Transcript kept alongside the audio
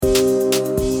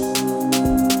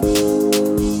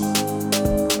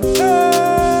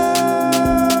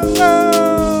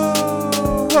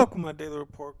my daily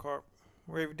report card,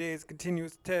 where every day is a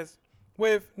continuous test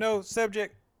with no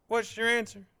subject. What's your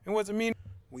answer? And what's it mean?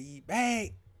 We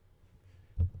back.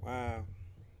 Wow.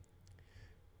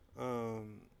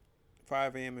 Um,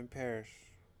 5 a.m. in Paris.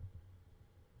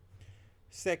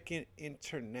 Second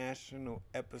international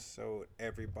episode,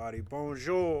 everybody.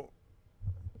 Bonjour.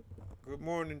 Good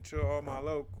morning to all my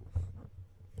locals.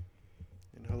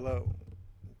 And hello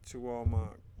to all my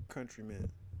countrymen.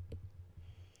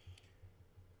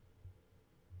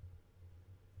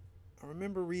 I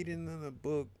remember reading in the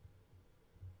book,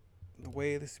 The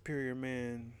Way of the Superior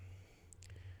Man.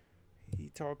 He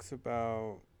talks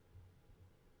about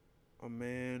a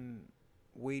man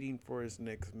waiting for his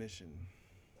next mission.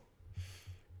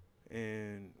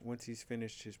 And once he's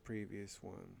finished his previous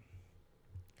one.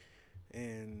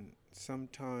 And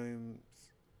sometimes,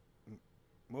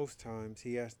 most times,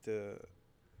 he has to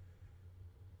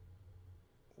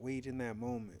wait in that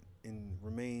moment and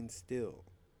remain still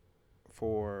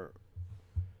for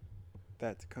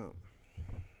that to come.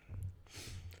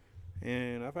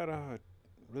 And I've had a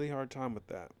really hard time with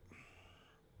that.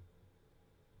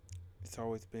 It's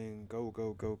always been go,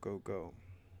 go, go, go, go.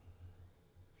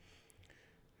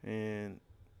 And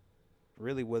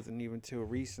really wasn't even till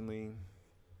recently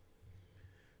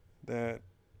that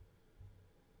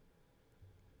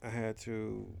I had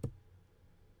to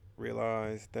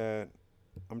realize that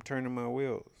I'm turning my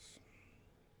wheels.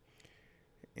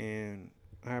 And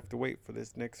I have to wait for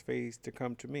this next phase to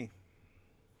come to me.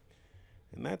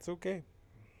 And that's okay.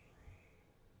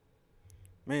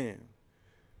 Man,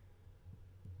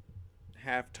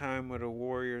 halftime of the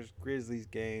Warriors Grizzlies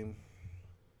game.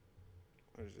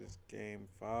 What is this, game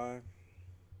 5?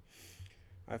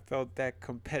 I felt that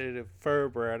competitive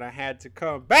fervor and I had to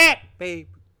come back, baby.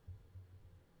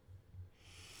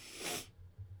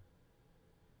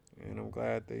 And I'm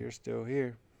glad that you're still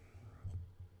here.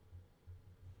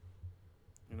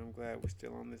 And I'm glad we're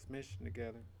still on this mission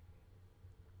together.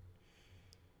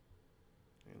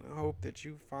 And I hope that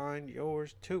you find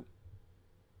yours too.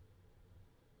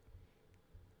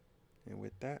 And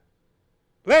with that,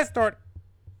 let's start.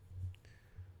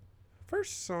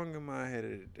 First song in my head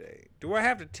of the day. Do I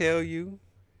have to tell you?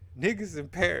 Niggas in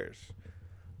Paris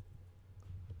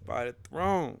by the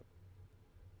Throne.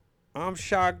 I'm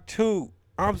shocked too.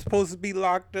 I'm supposed to be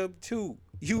locked up too.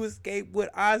 You escape what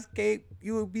I escape.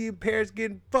 You will be in Paris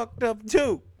getting fucked up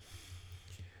too.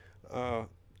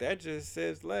 That just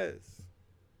says less.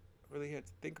 I really had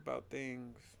to think about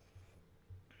things.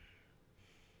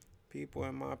 People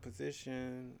in my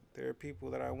position, there are people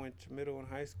that I went to middle and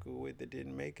high school with that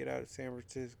didn't make it out of San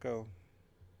Francisco.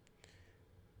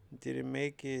 Didn't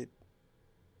make it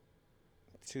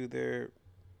to their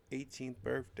 18th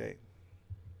birthday.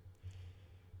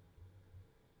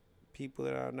 People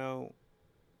that I know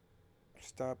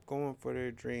stopped going for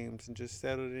their dreams and just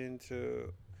settled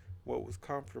into what was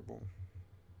comfortable,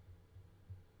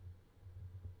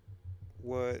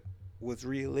 what was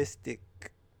realistic.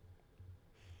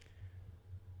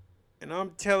 And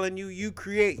I'm telling you, you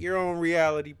create your own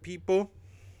reality, people.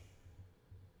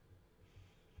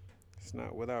 It's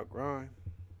not without grind.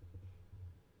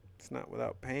 It's not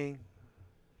without pain.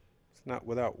 It's not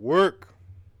without work.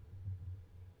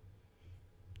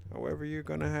 However, you're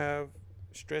going to have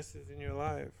stresses in your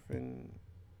life and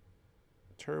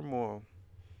turmoil.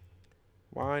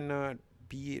 Why not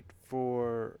be it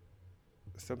for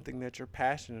something that you're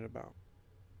passionate about?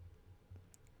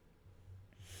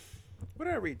 What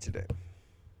did I read today?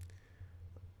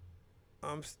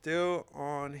 I'm still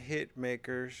on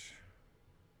Hitmakers.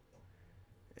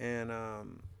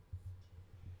 And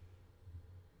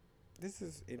this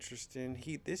is interesting.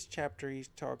 This chapter he's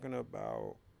talking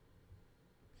about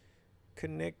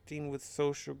connecting with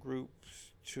social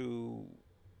groups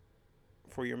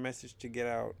for your message to get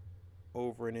out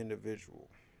over an individual.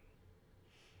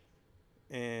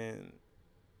 And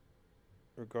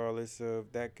regardless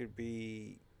of that, could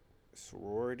be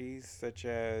sororities, such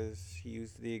as he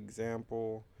used the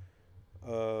example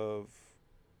of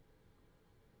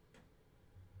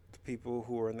the people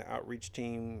who are in the outreach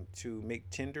team to make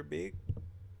Tinder big.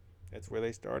 That's where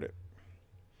they started.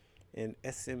 In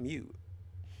SMU.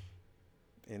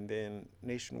 And then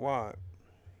nationwide.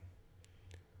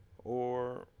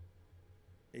 Or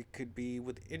it could be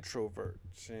with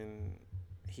introverts. And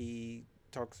he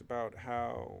talks about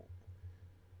how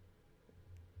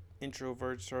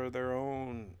introverts are their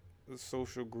own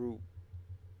social group.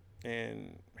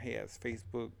 And he has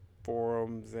Facebook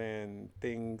forums and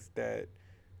things that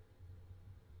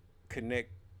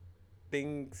connect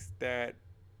and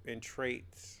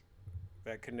traits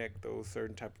that connect those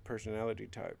certain type of personality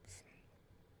types.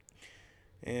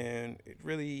 And it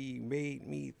really made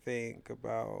me think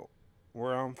about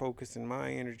where I'm focusing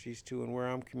my energies to and where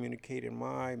I'm communicating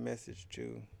my message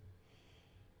to.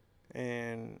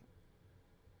 And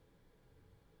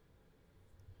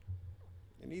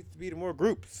it needs to be to more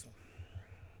groups.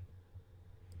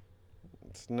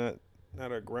 It's not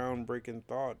a groundbreaking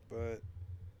thought, but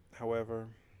however,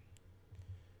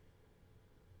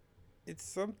 it's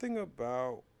something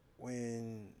about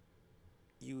when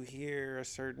you hear a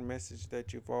certain message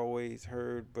that you've always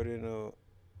heard, but in a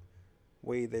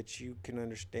way that you can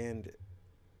understand it.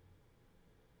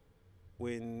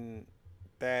 When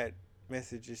that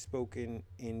message is spoken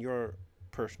in your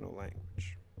personal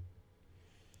language.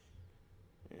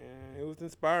 And it was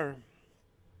inspiring.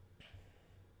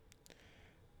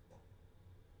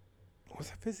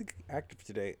 Was I physically active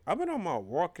today? I've been on my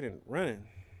walking and running.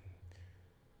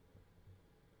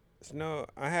 So no,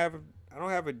 I don't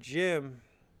have a gym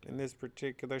in this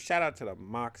particular. Shout out to the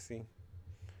Moxie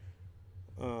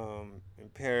in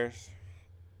Paris.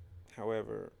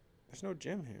 However, there's no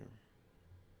gym here.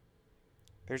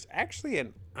 There's actually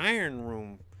an iron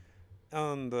room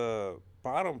on the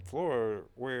bottom floor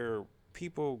where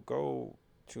people go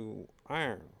to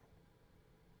iron.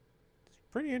 It's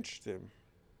pretty interesting.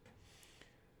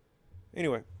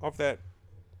 Anyway, off that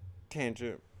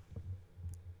tangent,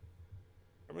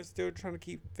 I'm still trying to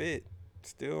keep fit.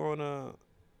 Still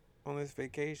on this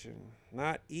vacation.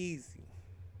 Not easy.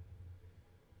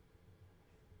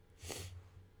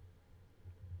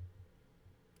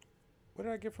 What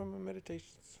did I get from my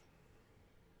meditations?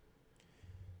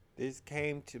 This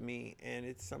came to me, and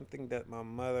it's something that my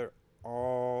mother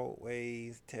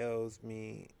always tells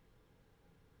me,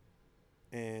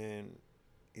 and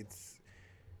it's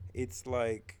it's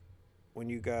like when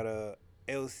you got a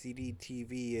LCD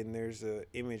TV and there's a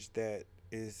image that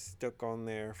is stuck on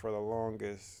there for the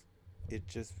longest, it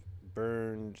just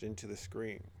burns into the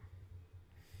screen.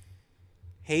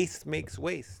 Haste makes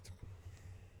waste.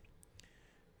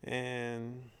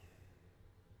 And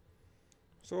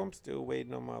so I'm still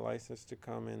waiting on my license to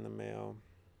come in the mail.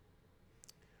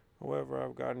 However,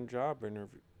 I've gotten job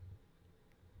interviews,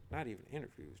 not even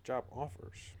interviews, job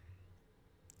offers.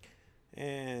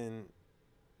 And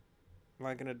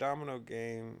like in a domino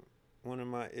game, one of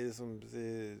my isms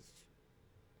is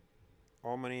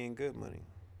all money ain't good money.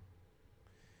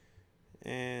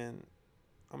 And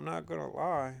I'm not gonna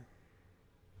lie,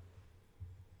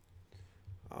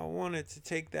 I wanted to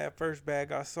take that first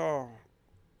bag I saw.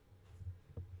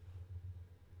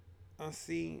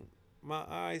 My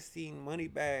eyes seen money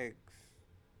bags,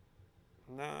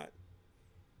 not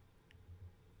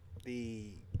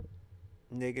the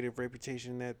negative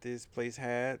reputation that this place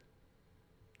had,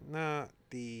 not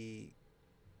the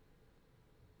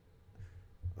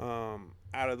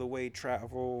out of the way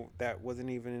travel that wasn't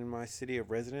even in my city of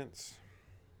residence,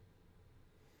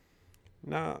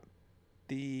 not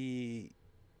the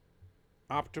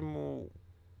optimal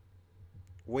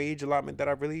wage allotment that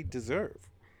I really deserve.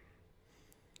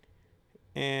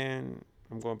 And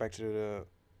I'm going back to the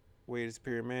way the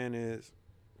superior man is.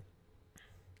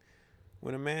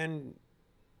 When a man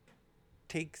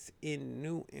takes in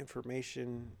new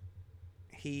information,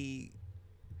 he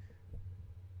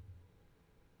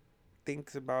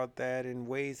thinks about that and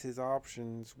weighs his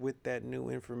options with that new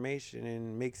information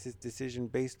and makes his decision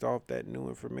based off that new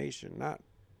information, not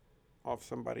off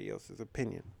somebody else's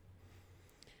opinion.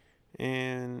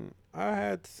 And I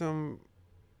had some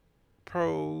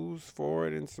pros for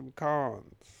it and some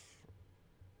cons.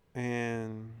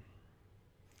 And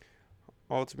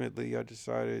ultimately, I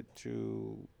decided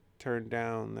to turn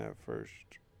down that first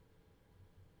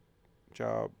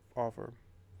job offer.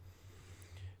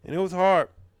 And it was hard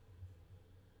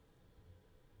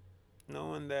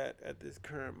knowing that at this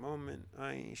current moment,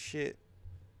 I ain't shit.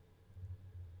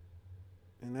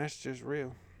 And that's just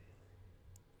real.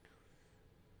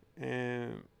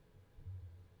 And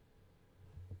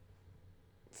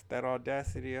it's that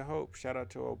audacity of hope. Shout out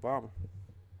to Obama.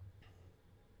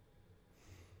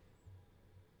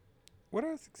 What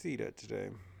did I succeed at today?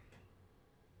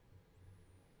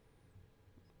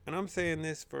 And I'm saying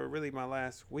this for really my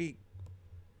last week.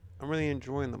 I'm really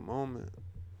enjoying the moment.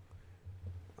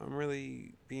 I'm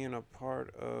really being a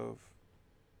part of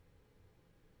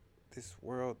this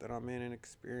world that I'm in and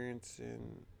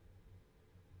experiencing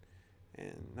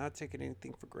and not taking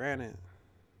anything for granted.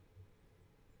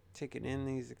 Taking in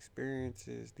these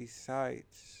experiences, these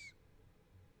sights.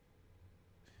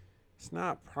 It's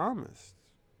not promised.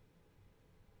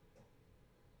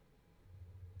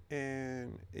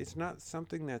 And it's not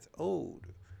something that's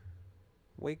owed.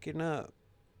 Waking up,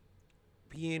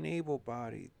 being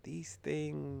able-bodied, these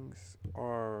things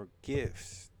are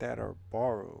gifts that are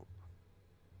borrowed.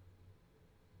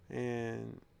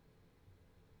 And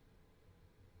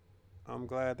I'm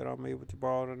glad that I'm able to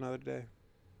borrow it another day.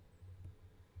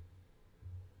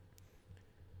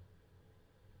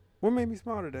 What made me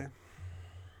smile today?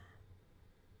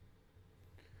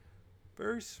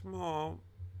 Very small.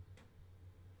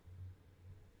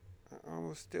 I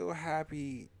was still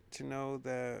happy to know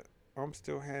that I'm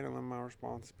still handling my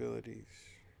responsibilities.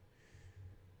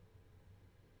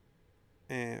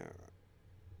 And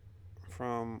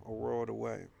from a world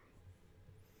away.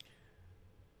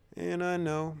 And I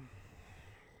know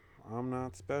I'm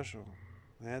not special.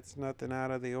 That's nothing out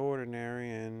of the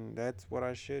ordinary, and that's what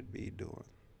I should be doing.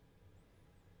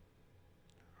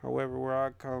 However, where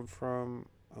I come from,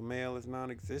 a male is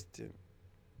non existent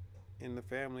in the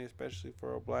family, especially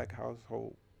for a black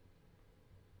household.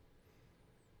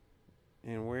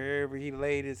 And wherever he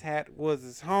laid his hat was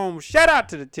his home. Shout out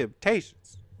to the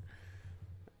Temptations.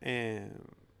 But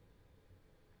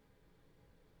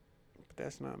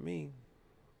that's not me.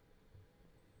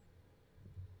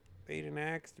 They didn't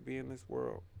ask to be in this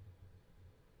world.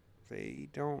 They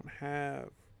don't have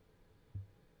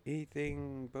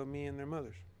anything but me and their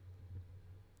mothers.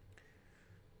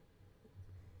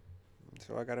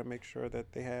 So I gotta make sure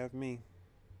that they have me.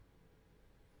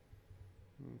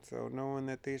 And so knowing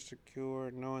that they're secure,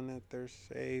 knowing that they're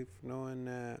safe, knowing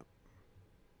that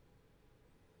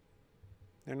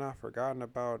they're not forgotten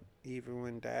about even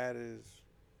when dad is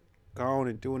gone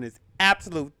and doing his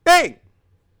absolute thing,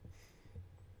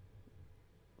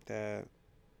 that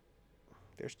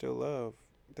they're still loved,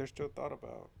 they're still thought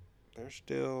about, they're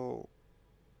still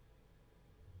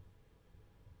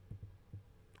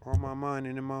on my mind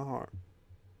and in my heart.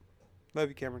 Love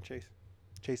you, Cameron Chase.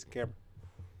 Chasing Cameron.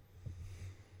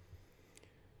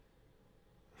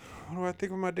 What do I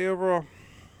think of my day overall?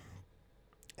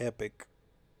 Epic.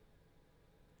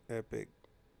 Epic.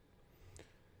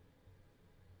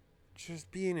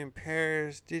 Just being in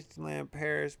Paris, Disneyland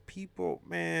Paris, people,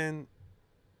 man.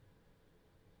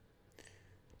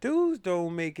 Dudes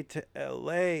don't make it to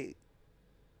LA,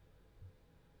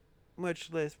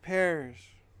 much less Paris.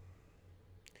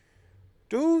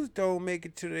 Dudes don't make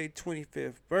it to their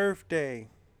 25th birthday,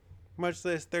 much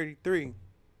less 33.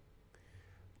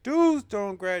 Dudes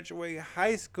don't graduate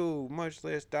high school, much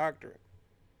less doctorate.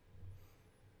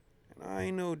 And I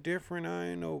ain't no different, I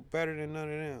ain't no better than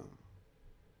none of them.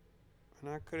 And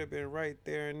I could have been right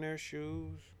there in their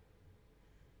shoes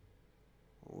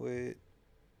with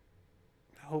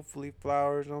hopefully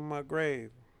flowers on my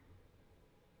grave.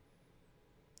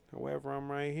 However, I'm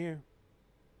right here.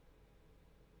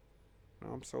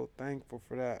 I'm so thankful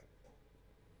for that.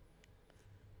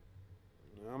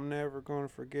 I'm never going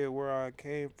to forget where I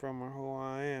came from or who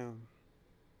I am.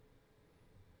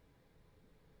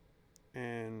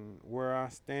 And where I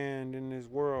stand in this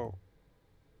world.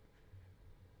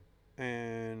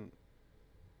 And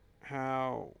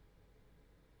how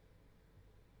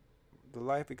the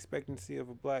life expectancy of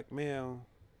a black male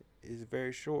is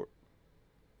very short.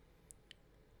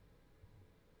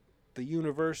 The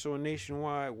universal and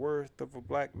nationwide worth of a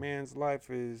black man's life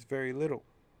is very little.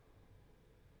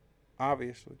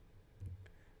 Obviously.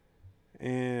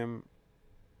 And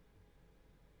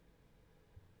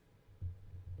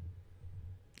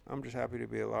I'm just happy to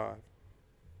be alive.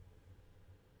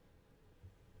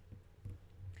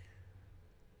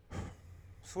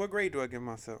 So what grade do I give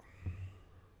myself?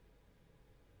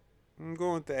 I'm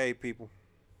going with the A, people.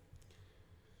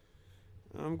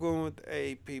 I'm going with the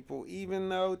A, people. Even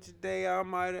though today I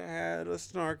might have had a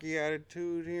snarky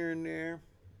attitude here and there.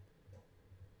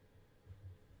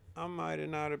 I might have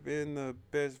not have been the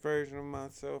best version of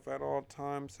myself at all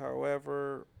times.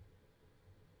 However,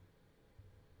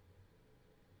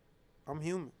 I'm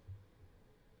human.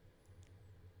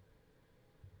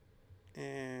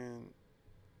 And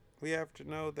we have to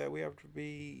know that we have to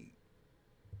be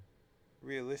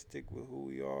realistic with who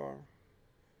we are.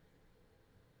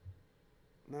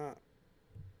 Not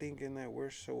thinking that we're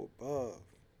so above,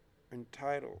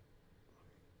 entitled.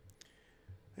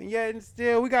 And yet and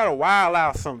still we gotta wild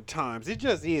out sometimes. It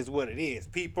just is what it is,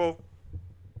 people.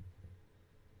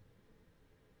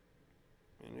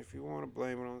 And if you want to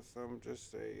blame it on something, just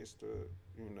say it's the,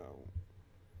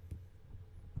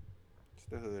 it's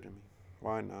the hood in me.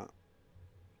 Why not?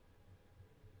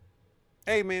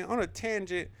 Hey man, on a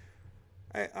tangent,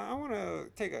 I want to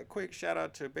take a quick shout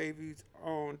out to Baby's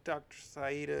own Dr.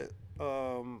 Saida.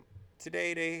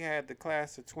 Today they had the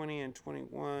class of 20 and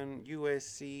 21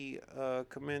 USC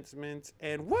commencements.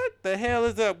 And what the hell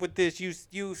is up with this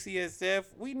UCSF?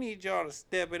 We need y'all to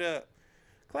step it up.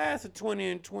 Class of 20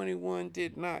 and 21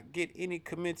 did not get any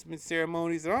commencement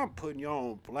ceremonies, and I'm putting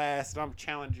y'all on blast. I'm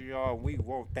challenging y'all, and we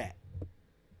want that.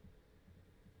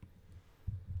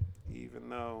 Even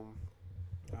though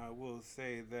I will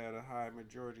say that a high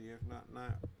majority, if not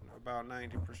about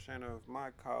 90% of my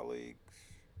colleagues,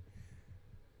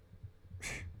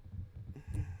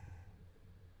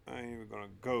 I ain't even gonna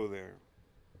go there.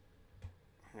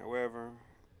 However,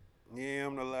 yeah,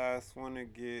 I'm the last one to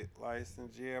get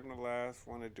licensed. Yeah, I'm the last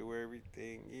one to do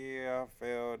everything. Yeah, I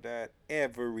failed at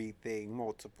everything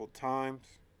multiple times.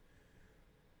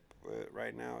 But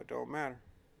right now, it don't matter.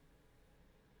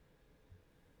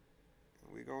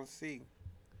 We gonna see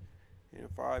in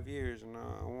 5 years, and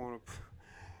I want to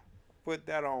put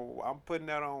that on. I'm putting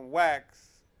that on wax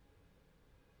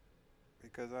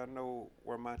because I know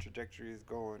where my trajectory is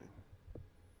going,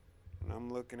 and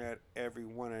I'm looking at every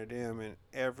one of them and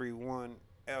everyone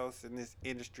else in this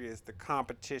industry as the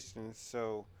competition.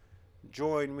 So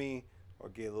join me or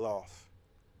get lost.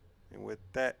 And with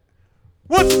that,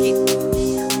 whoop!